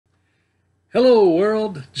Hello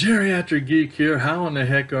world, Geriatric Geek here. How in the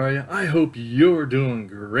heck are you? I hope you're doing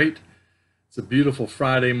great. It's a beautiful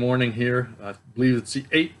Friday morning here. I believe it's the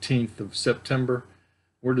 18th of September.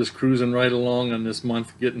 We're just cruising right along on this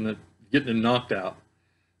month, getting it knocked out.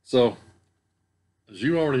 So, as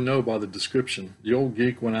you already know by the description, the old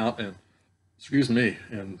geek went out and,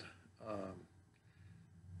 and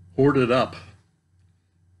hoarded up,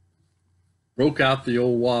 broke out the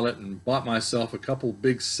old wallet and bought myself a couple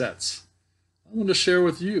big sets. I want to share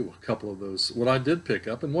with you a couple of those, what I did pick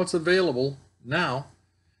up and what's available now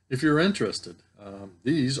if you're interested.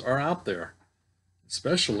 These are out there,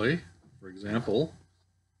 especially, for example,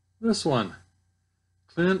 this one,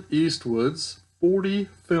 Clint Eastwood's 40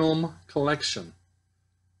 film collection.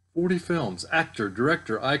 40 films, actor,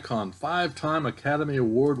 director, icon, 5-time Academy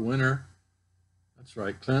Award winner. That's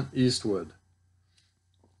right, Clint Eastwood.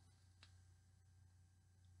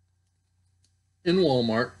 In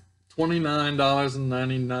Walmart.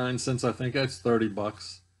 $29.99. I think that's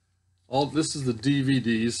 $30. All this is the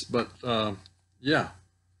DVDs, but yeah,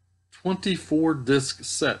 24 disc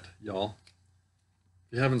set, y'all.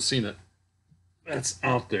 If you haven't seen it, that's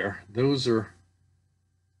out there. Those are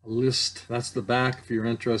a list. That's the back if you're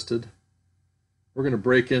interested. We're going to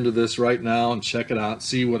break into this right now and check it out,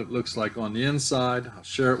 see what it looks like on the inside. I'll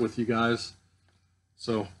share it with you guys.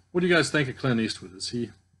 So, what do you guys think of Clint Eastwood? Is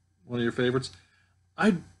he one of your favorites?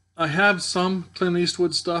 I have some Clint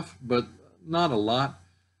Eastwood stuff, but not a lot.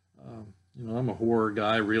 I'm a horror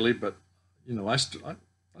guy, really, but, I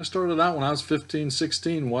started out when I was 15,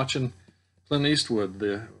 16 watching Clint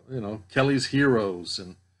Eastwood, Kelly's Heroes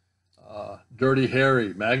and Dirty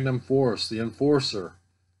Harry, Magnum Force, The Enforcer.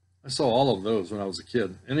 I saw all of those when I was a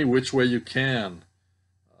kid. Any Which Way You Can.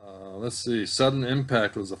 Let's see, Sudden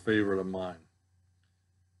Impact was a favorite of mine.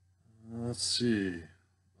 Let's see,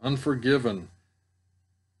 Unforgiven.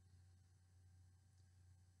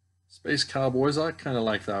 Space Cowboys, I kind of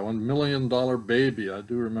like that one. $1 Million Baby, I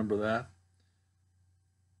do remember that.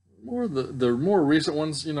 The more recent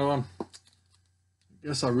ones, I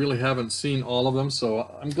guess I really haven't seen all of them, so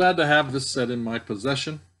I'm glad to have this set in my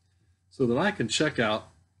possession so that I can check out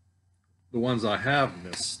the ones I have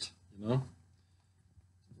missed,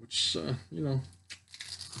 which,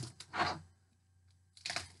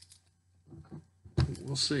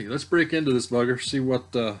 we'll see. Let's break into this bugger,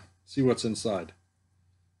 see what's inside.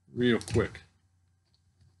 Real quick.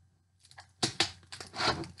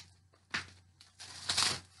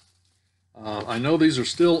 I know these are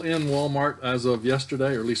still in Walmart as of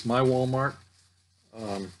yesterday, or at least my Walmart.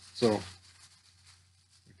 So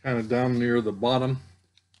kind of down near the bottom.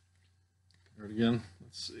 There it again.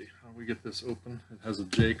 Let's see how we get this open. It has a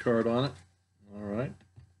J card on it. All right.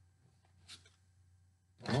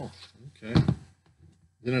 Oh, okay.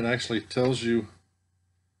 Then it actually tells you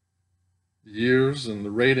the years and the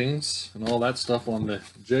ratings and all that stuff on the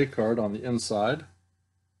J card on the inside.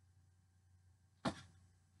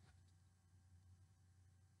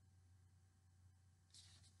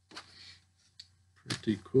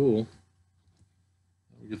 Pretty cool.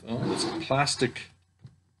 Oh, it's plastic.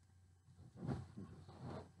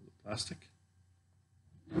 Plastic?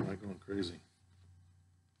 Am I going crazy?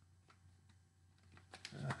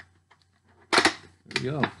 Yeah. There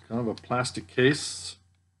you go. Kind of a plastic case.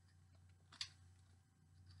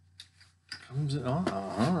 Comes in. Oh,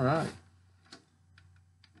 all right.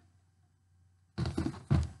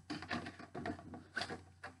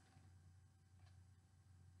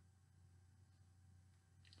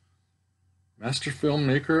 Master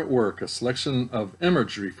Filmmaker at Work, a selection of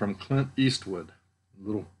imagery from Clint Eastwood. A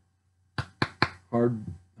little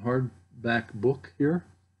hardback book here.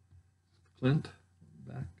 Clint,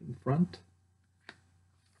 back and front.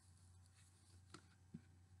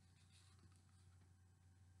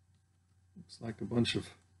 Looks like a bunch of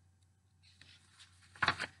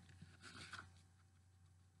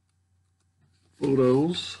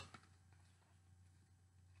photos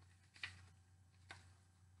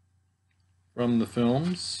from the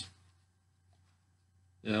films.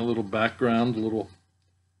 Yeah, a little background, a little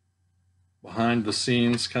behind the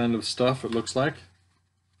scenes kind of stuff, it looks like.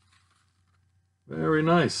 Very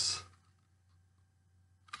nice.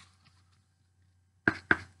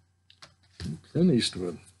 Clint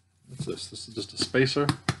Eastwood. What's this? This is just a spacer.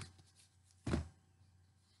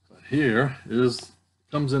 But here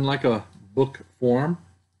comes in like a book form.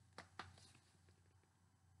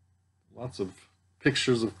 Lots of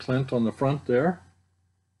pictures of Clint on the front there.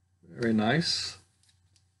 Very nice.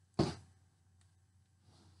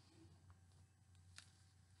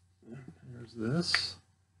 There's this.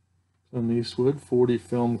 Clint Eastwood 40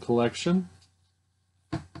 film collection.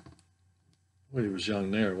 Well, he was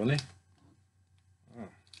young there, wasn't he?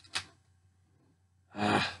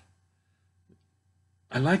 I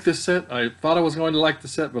like this set. I thought I was going to like the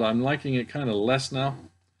set, but I'm liking it kind of less now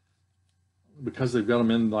because they've got them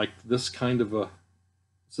in like this kind of a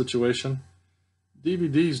situation.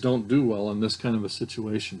 DVDs don't do well in this kind of a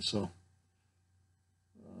situation, so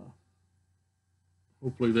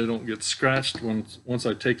hopefully they don't get scratched once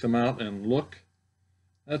I take them out and look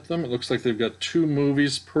at them. It looks like they've got 2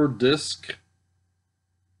 movies per disc.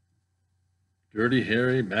 Dirty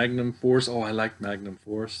Harry, Magnum Force. Oh, I like Magnum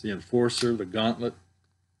Force. The Enforcer, The Gauntlet.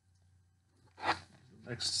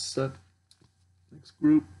 Next set, next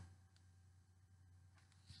group.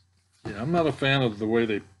 Yeah, I'm not a fan of the way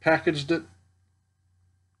they packaged it.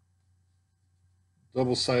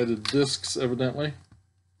 Double-sided discs, evidently.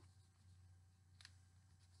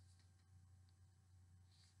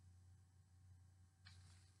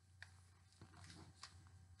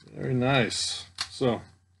 Very nice. So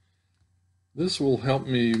this will help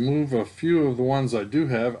me move a few of the ones I do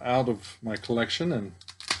have out of my collection and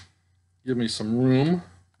give me some room.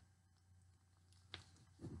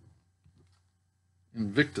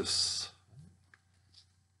 Invictus.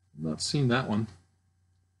 I've not seen that one.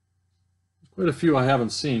 There's quite a few I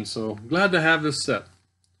haven't seen, so glad to have this set.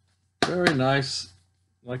 Very nice.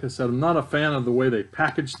 Like I said, I'm not a fan of the way they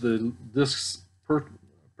package the discs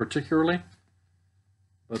particularly,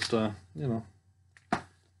 but you know,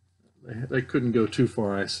 they couldn't go too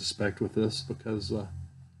far, I suspect, with this, because at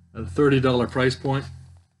a $30 price point,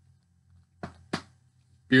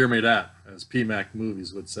 beer me that, as PMAC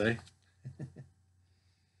Movies would say.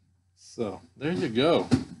 So there you go.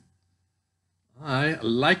 I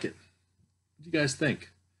like it. What do you guys think?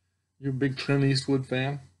 You're a big Clint Eastwood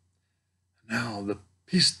fan? Now the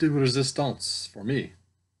piece de resistance for me.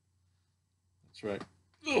 That's right.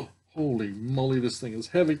 Oh, holy moly, this thing is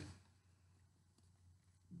heavy.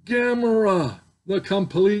 Gamera, the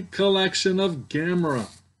complete collection of Gamera.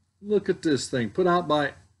 Look at this thing, put out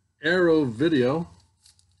by Arrow Video.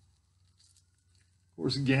 Of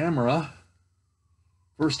course, Gamera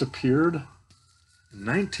first appeared in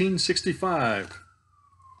 1965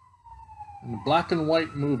 in the black and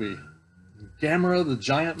white movie, Gamera the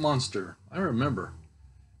Giant Monster. I remember,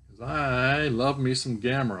 because I love me some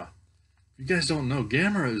Gamera. If you guys don't know,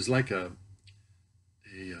 Gamera is like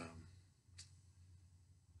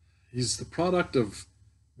he's the product of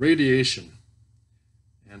radiation,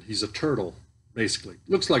 and he's a turtle, basically.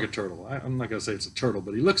 Looks like a turtle. I'm not going to say it's a turtle,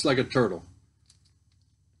 but he looks like a turtle.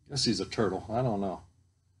 I guess he's a turtle. I don't know.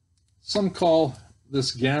 Some call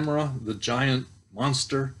this Gamera the Giant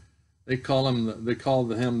Monster. They call him the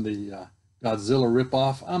Godzilla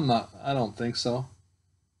ripoff. I don't think so.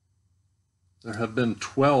 There have been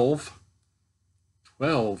 12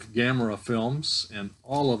 Gamera films, and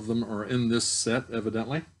all of them are in this set,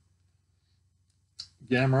 evidently.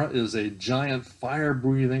 Gamera is a giant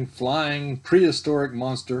fire-breathing, flying, prehistoric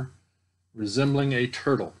monster resembling a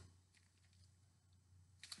turtle.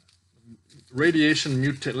 Radiation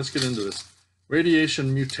mutation. Let's get into this.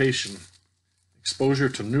 Radiation mutation, exposure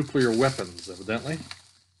to nuclear weapons, evidently,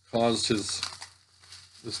 caused this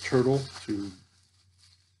turtle to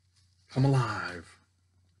come alive,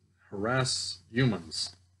 harass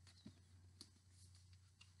humans.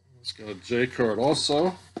 It's got a J card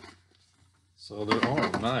also. So they're,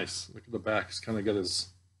 oh, nice. Look at the back. He's kind of got his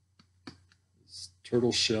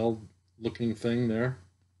turtle shell looking thing there.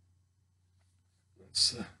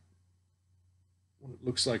 That's what it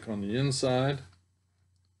looks like on the inside.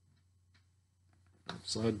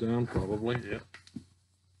 Upside down, probably. Yep.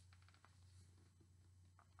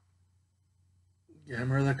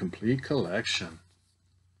 Gamera, the complete collection.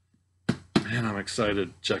 Man, I'm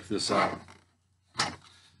excited to check this out. I'm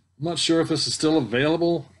not sure if this is still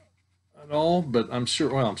available at all, but I'm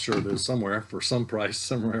sure, well, I'm sure it is somewhere for some price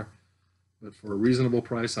somewhere, but for a reasonable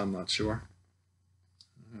price, I'm not sure.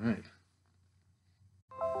 All right.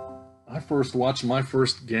 I first watched my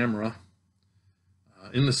first Gamera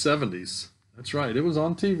in the 70s. That's right. It was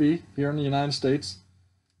on TV here in the United States.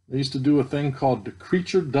 They used to do a thing called the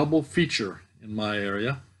Creature Double Feature in my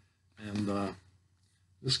area, and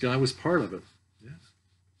this guy was part of it. Yeah.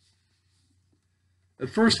 At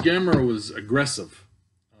first, Gamera was aggressive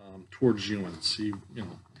towards humans. He,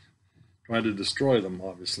 tried to destroy them,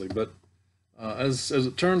 obviously. But as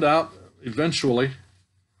it turned out, eventually,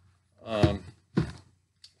 wow.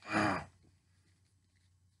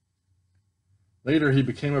 Later, he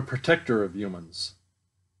became a protector of humans.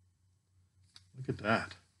 Look at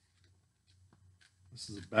that. This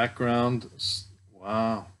is the background.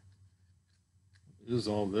 Wow. What is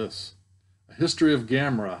all this? A History of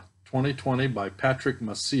Gamera, 2020 by Patrick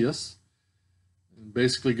Macias. It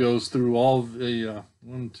basically goes through all the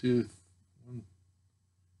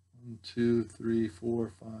 1, 2, 3,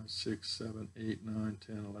 4, 5, 6, 7, 8, 9,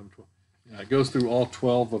 10, 11, 12. Yeah, it goes through all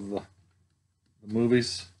 12 of the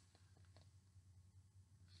movies.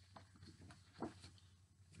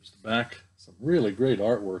 There's the back. Some really great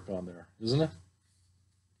artwork on there, isn't it?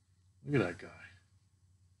 Look at that guy.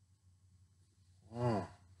 Wow,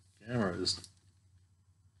 Gamera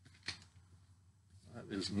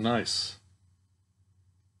that is nice.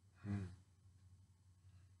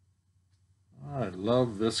 I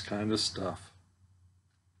love this kind of stuff.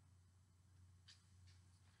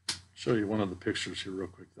 Show you one of the pictures here real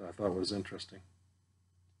quick that I thought was interesting.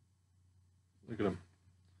 Look at him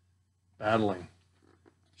battling,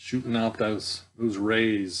 shooting out those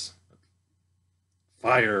rays,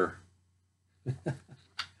 fire.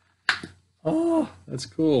 Oh, that's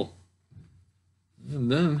cool.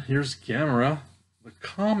 And then here's Gamera, the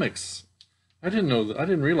comics. I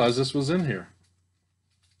didn't realize this was in here.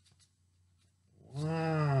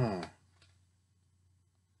 Wow.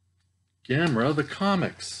 Gamera, the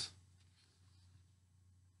comics.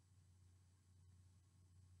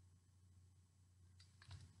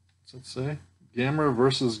 What's it say? Gamera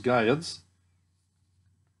versus Gaiads.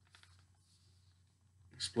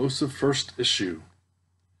 Explosive first issue.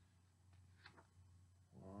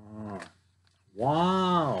 Wow.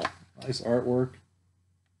 Wow. Nice artwork.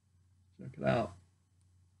 Check it out.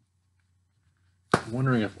 I'm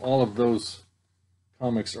wondering if all of those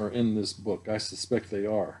comics are in this book. I suspect they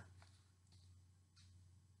are.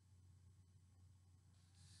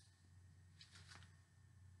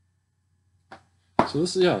 So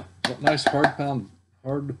this is, yeah, a nice hardbound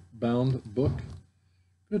book.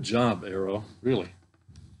 Good job, Arrow, really.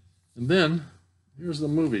 And then here's the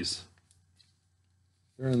movies.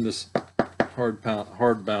 They're in this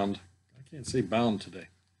hardbound. I can't say bound today.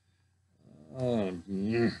 I'm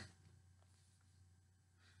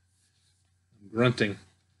grunting.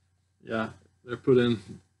 Yeah, they're put in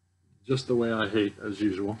just the way I hate, as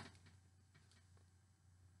usual.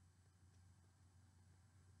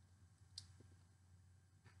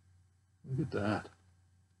 Look at that.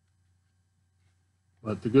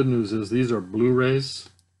 But the good news is these are Blu-rays,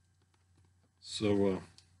 so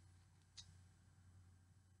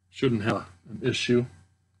shouldn't have an issue.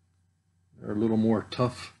 They're a little more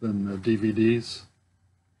tough than the DVDs.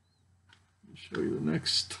 Let me show you the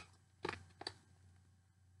next.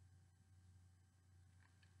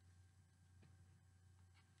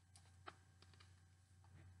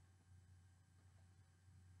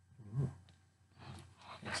 Oh,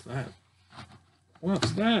 what's that?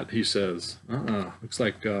 What's that? He says. Looks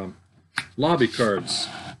like lobby cards.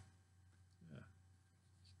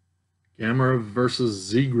 Gamera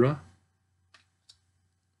versus Zegra.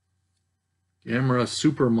 Gamera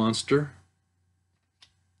Super Monster.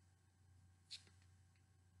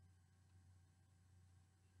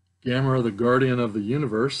 Gamera the Guardian of the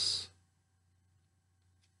Universe.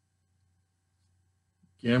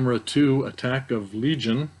 Gamera 2 Attack of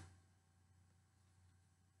Legion.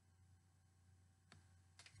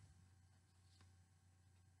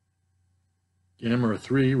 Gamera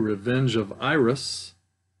 3 Revenge of Iris.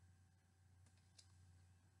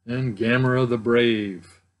 And Gamera the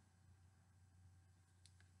Brave.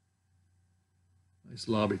 Nice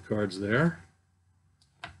lobby cards there.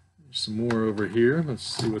 There's some more over here. Let's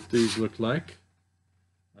see what these look like.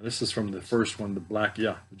 Now, this is from the first one, the black,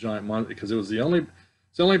 yeah, the giant monster, because it was the only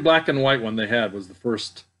black and white one they had was the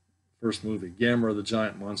first movie, Gamera the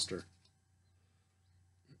Giant Monster.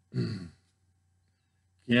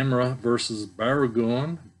 Gamera versus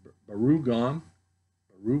Barugan. How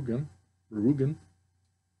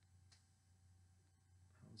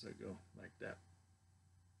does that go? Like that.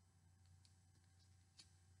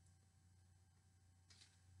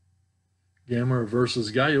 Gamera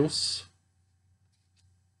versus Gaius.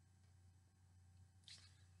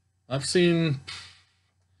 I've seen,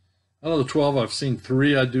 out of the 12, I've seen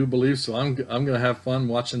 3, I do believe, so I'm going to have fun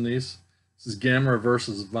watching these. This is Gamera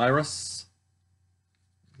versus Virus.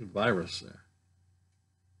 Good virus there.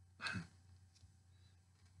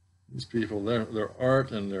 These people, their art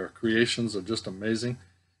and their creations are just amazing.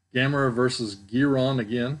 Gamera versus Giron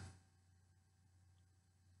again.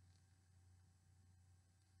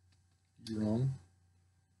 Giron.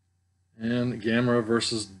 And Gamera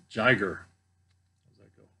versus Jiger. How does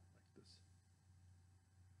that go? Like this.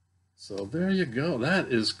 So there you go.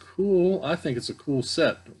 That is cool. I think it's a cool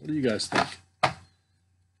set. What do you guys think?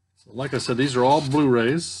 So like I said, these are all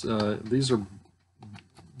Blu-rays. These are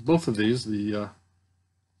both of these.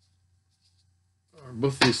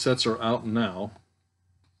 Both of these sets are out now.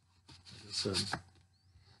 Like I said,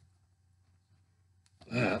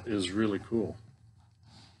 that is really cool.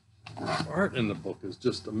 art in the book is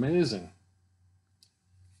just amazing.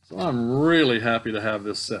 So I'm really happy to have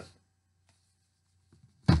this set.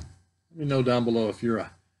 Let me know down below if you're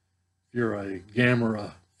a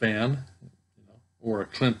Gamera fan, or a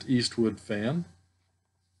Clint Eastwood fan.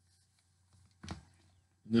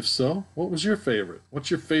 And if so, what was your favorite?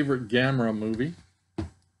 What's your favorite Gamera movie?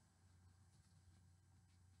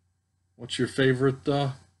 What's your favorite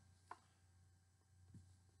Clint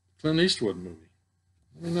Eastwood movie?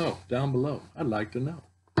 Let me know down below. I'd like to know.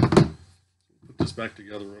 Put this back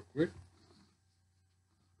together real quick.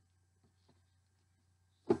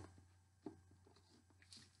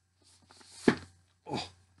 Oh,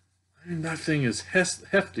 and that thing is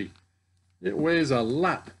hefty. It weighs a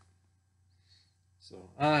lot. So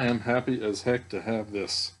I am happy as heck to have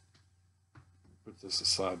this. Put this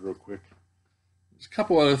aside real quick. There's a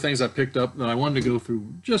couple other things I picked up that I wanted to go through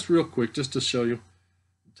just real quick, just to show you,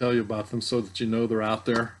 tell you about them so that you know they're out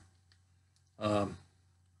there.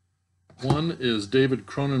 One is David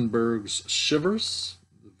Cronenberg's Shivers,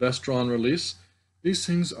 the Vestron release. These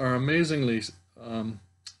things are amazingly, well,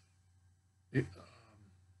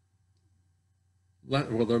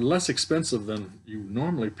 they're less expensive than you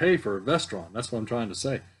normally pay for a Vestron. That's what I'm trying to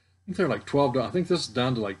say. I think they're like $12. I think this is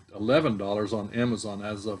down to like $11 on Amazon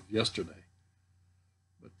as of yesterday.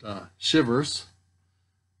 But Shivers,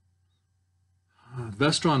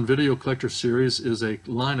 Vestron Video Collector Series is a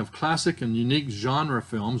line of classic and unique genre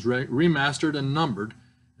films remastered and numbered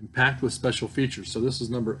and packed with special features. So this is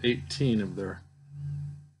number 18 of their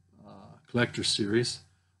collector series.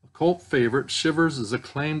 A cult favorite, Shivers is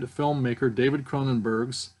acclaimed filmmaker David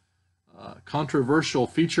Cronenberg's controversial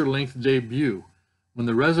feature-length debut when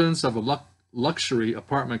the residents of a luxury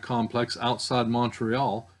apartment complex outside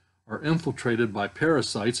Montreal are infiltrated by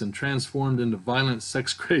parasites and transformed into violent,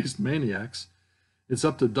 sex-crazed maniacs. It's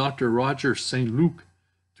up to Dr. Roger St. Luc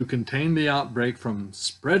to contain the outbreak from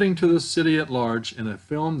spreading to the city at large in a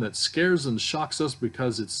film that scares and shocks us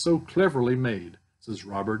because it's so cleverly made, says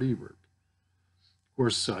Robert Ebert. Of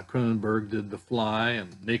course, Cronenberg did The Fly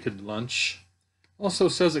and Naked Lunch. Also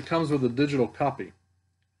says it comes with a digital copy.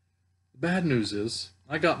 The bad news is,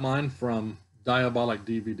 I got mine from Diabolic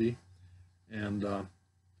DVD, and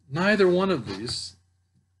neither one of these,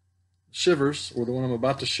 Shivers, or the one I'm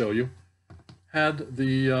about to show you, had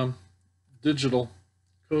the digital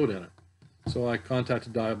code in it. So I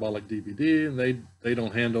contacted Diabolic DVD, and they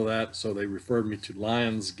don't handle that, so they referred me to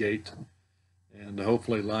Lionsgate, and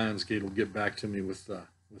hopefully Lionsgate will get back to me with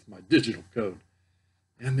my digital code.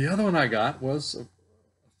 And the other one I got was a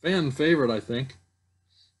fan favorite, I think.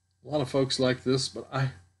 A lot of folks like this, but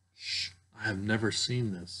I have never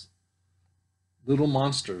seen this. Little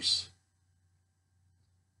Monsters.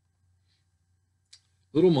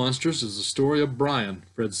 Little Monsters is the story of Brian,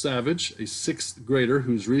 Fred Savage, a 6th grader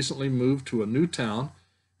who's recently moved to a new town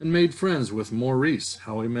and made friends with Maurice,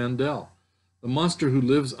 Howie Mandel, the monster who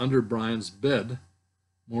lives under Brian's bed.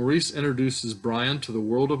 Maurice introduces Brian to the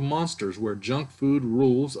world of monsters where junk food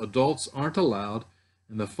rules, adults aren't allowed,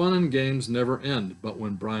 and the fun and games never end. But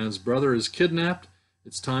when Brian's brother is kidnapped,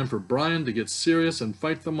 it's time for Brian to get serious and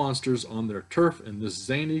fight the monsters on their turf in this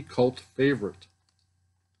zany cult favorite.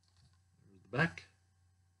 There's the back.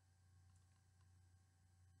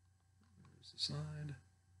 Side.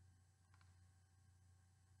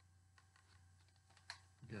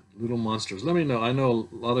 Again, Little Monsters. Let me know. I know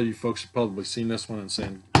a lot of you folks have probably seen this one and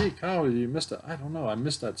saying, Geek, how you missed it? I don't know. I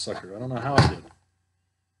missed that sucker. I don't know how I did.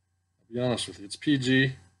 I'll be honest with you. It's PG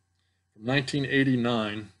from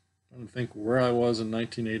 1989. I don't think where I was in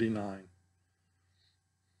 1989.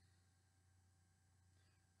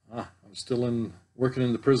 I was still working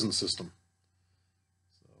in the prison system.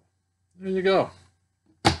 So there you go.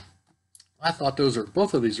 I thought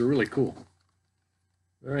both of these are really cool.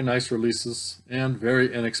 Very nice releases and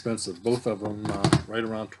very inexpensive. Both of them right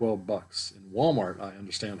around $12. And Walmart, I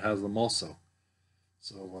understand, has them also.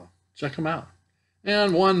 So check them out.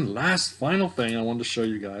 And one last final thing I wanted to show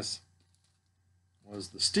you guys was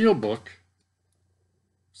the Steelbook,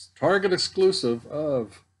 Target exclusive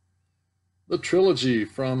of the trilogy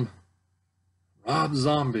from Rob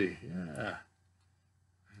Zombie. Yeah.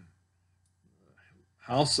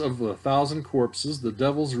 House of the Thousand Corpses, The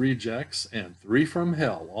Devil's Rejects, and Three from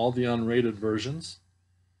Hell, all the unrated versions.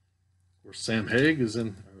 Of course, Sam Haig is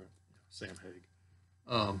in, Sam Haig.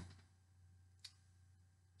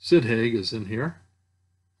 Sid Haig is in here.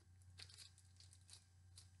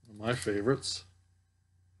 One of my favorites.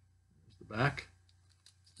 There's the back.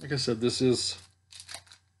 Like I said, this is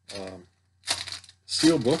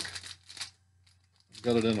Steelbook. I've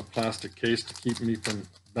got it in a plastic case to keep me from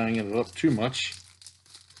banging it up too much.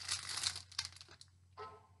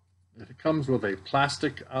 It comes with a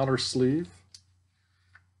plastic outer sleeve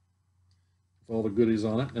with all the goodies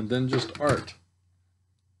on it, and then just art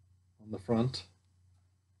on the front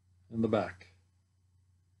and the back.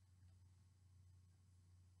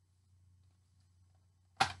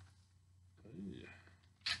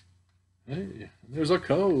 Hey, there's a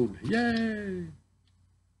code. Yay!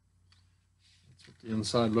 That's what the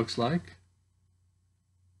inside looks like.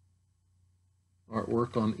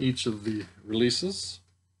 Artwork on each of the releases.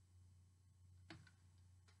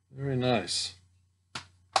 Very nice.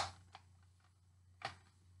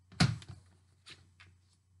 A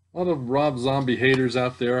lot of Rob Zombie haters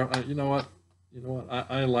out there. You know what?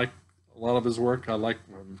 I like a lot of his work. I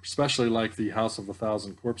especially like the House of a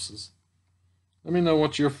Thousand Corpses. Let me know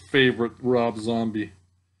what your favorite Rob Zombie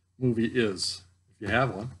movie is, if you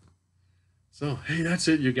have one. So, hey, that's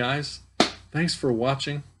it, you guys. Thanks for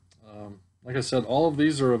watching. Like I said, all of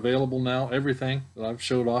these are available now. Everything that I've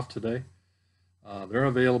showed off today, they're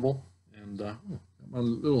available. And got my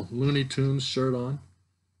little Looney Tunes shirt on.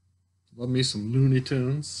 Love me some Looney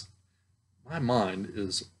Tunes. My mind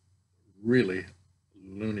is really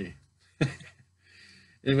loony.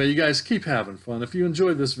 Anyway, you guys keep having fun. If you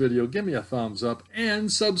enjoyed this video, give me a thumbs up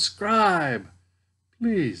and subscribe.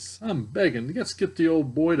 Please, I'm begging. Let's get the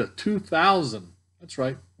old boy to 2,000. That's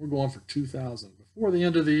right. We're going for 2,000 before the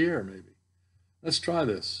end of the year, maybe. Let's try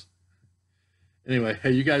this. Anyway,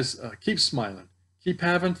 hey, you guys keep smiling. Keep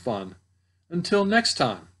having fun. Until next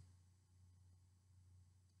time.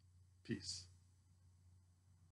 Peace.